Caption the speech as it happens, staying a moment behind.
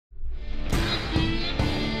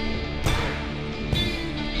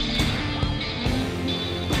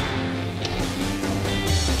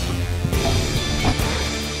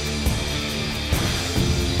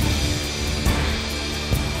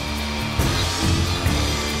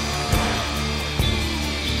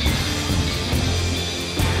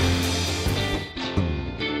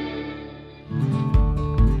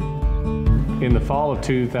the fall of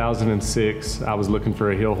 2006, I was looking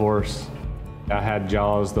for a hill horse. I had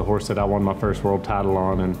Jaws, the horse that I won my first world title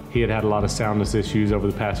on, and he had had a lot of soundness issues over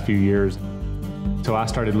the past few years. So I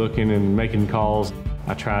started looking and making calls.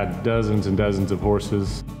 I tried dozens and dozens of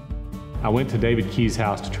horses. I went to David Key's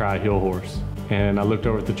house to try a hill horse, and I looked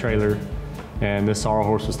over at the trailer, and this sorrel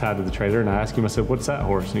horse was tied to the trailer, and I asked him, I said, "What's that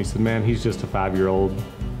horse?" And he said, "Man, he's just a 5-year-old.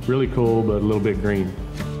 Really cool, but a little bit green."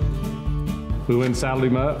 We went and saddled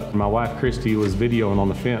him up. My wife, Christy, was videoing on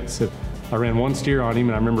the fence. I ran one steer on him,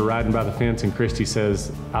 and I remember riding by the fence, and Christy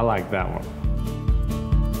says, "I like that one."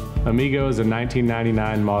 Amigo is a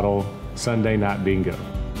 1999 model Sunday night bingo.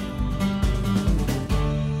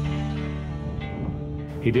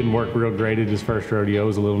 He didn't work real great at his first rodeo. He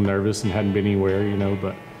was a little nervous and hadn't been anywhere, you know,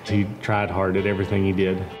 but he tried hard at everything he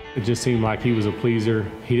did. It just seemed like he was a pleaser.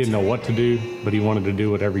 He didn't know what to do, but he wanted to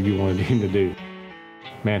do whatever you wanted him to do.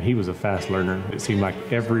 Man, he was a fast learner. It seemed like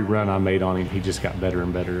every run I made on him, he just got better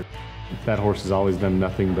and better. That horse has always done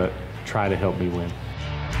nothing but try to help me win.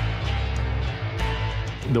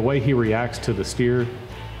 The way he reacts to the steer,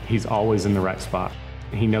 he's always in the right spot.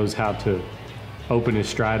 He knows how to open his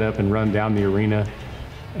stride up and run down the arena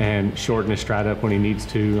and shorten his stride up when he needs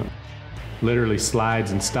to. Literally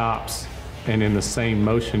slides and stops, and in the same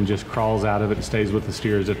motion just crawls out of it and stays with the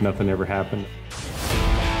steer as if nothing ever happened.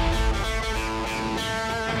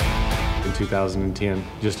 In 2010,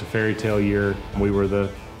 just a fairy tale year. We were the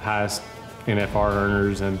highest NFR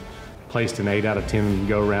earners and placed in 8 out of 10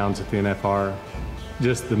 go-rounds at the NFR.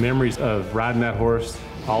 Just the memories of riding that horse,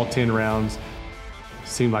 all 10 rounds,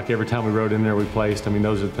 seemed like every time we rode in there we placed. I mean,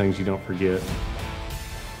 those are the things you don't forget.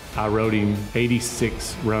 I rode him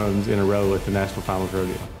 86 runs in a row at the National Finals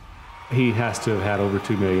Rodeo. He has to have had over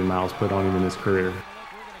 2 million miles put on him in his career.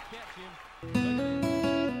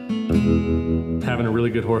 Having a really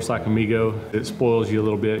good horse like Amigo, it spoils you a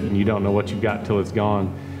little bit and you don't know what you've got till it's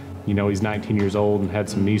gone. You know, he's 19 years old and had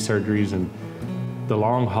some knee surgeries, and the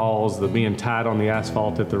long hauls, the being tied on the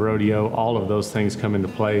asphalt at the rodeo, all of those things come into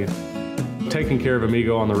play. Taking care of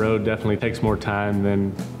Amigo on the road definitely takes more time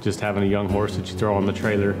than just having a young horse that you throw on the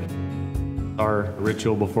trailer. Our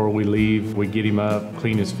ritual before we leave, we get him up,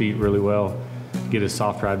 clean his feet really well, get his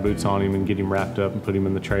soft ride boots on him and get him wrapped up and put him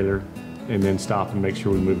in the trailer, and then stop and make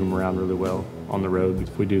sure we move him around really well on the road.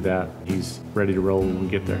 If we do that, he's ready to roll when we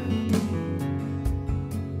get there.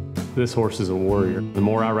 This horse is a warrior. The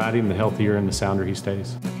more I ride him, the healthier and the sounder he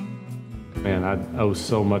stays. Man, I owe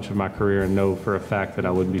so much of my career and know for a fact that I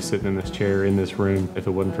wouldn't be sitting in this chair, in this room, if it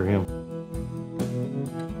wasn't for him.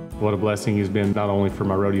 What a blessing he's been, not only for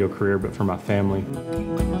my rodeo career, but for my family.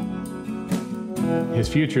 His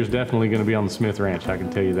future is definitely going to be on the Smith Ranch, I can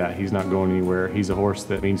tell you that. He's not going anywhere. He's a horse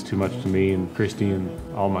that means too much to me and Christy and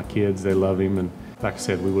all my kids. They love him, and like I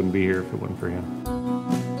said, we wouldn't be here if it wasn't for him.